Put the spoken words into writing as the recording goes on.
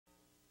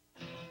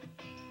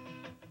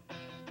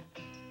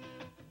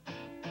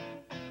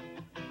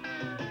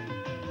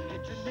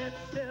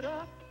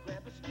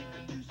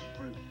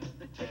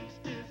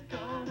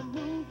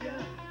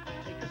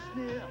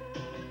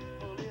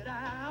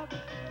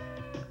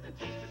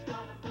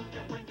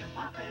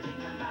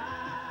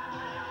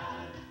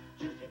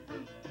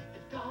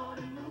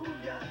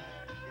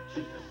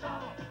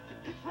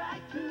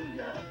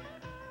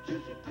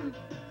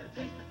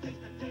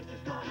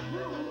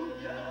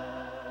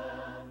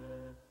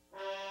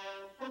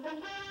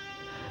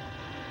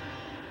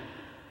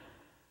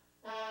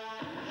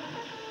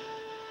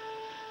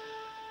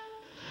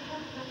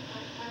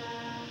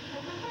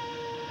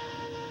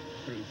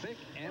Thick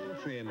and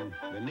thin,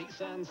 the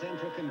Nissan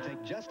Sentra can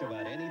take just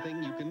about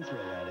anything you can throw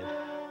at it,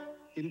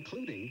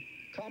 including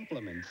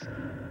compliments.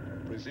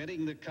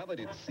 Presenting the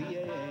coveted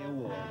CAA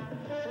award.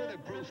 Further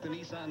proof the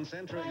Nissan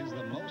Sentra is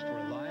the most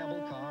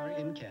reliable car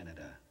in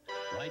Canada.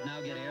 Right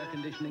now, get air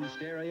conditioning,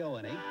 stereo,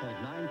 and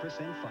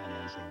 8.9%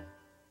 financing.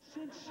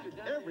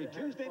 Every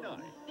Tuesday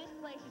night. This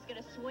place is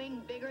going to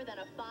swing bigger than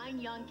a fine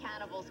young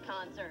cannibals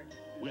concert.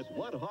 With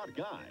one hot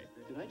guy.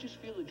 Did I just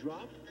feel a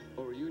drop?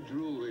 Or are you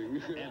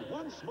drooling? And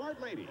one smart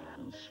lady.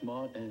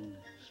 Smart and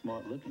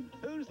smart looking.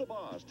 Who's the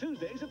Boss?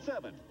 Tuesdays at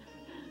 7.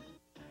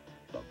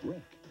 The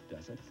Brick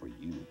does it for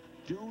you.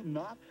 Do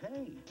not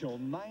pay till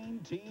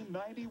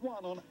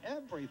 1991 on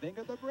everything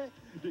at the Brick.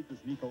 Take this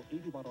Nico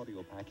 80-watt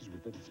audio package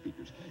with fitted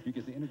speakers. You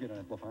get the integrated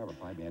amplifier with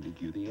 5-band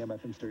EQ, the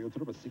AM/FM stereo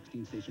tuner with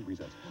 16-station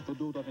presets, the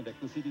dual dubbing deck,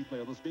 the CD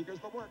player, the speakers,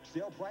 the works.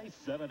 Sale price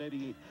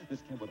 $788.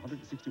 This Kenwood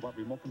 160-watt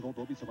remote control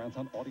Dolby surround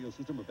sound audio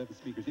system with fitted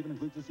speakers. Even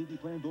includes the CD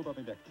player and dual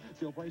dubbing deck.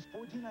 Sale price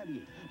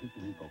 $1498. Take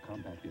the Nico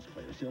compact disc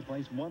player. Sale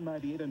price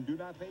 $198 and do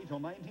not pay till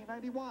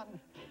 1991.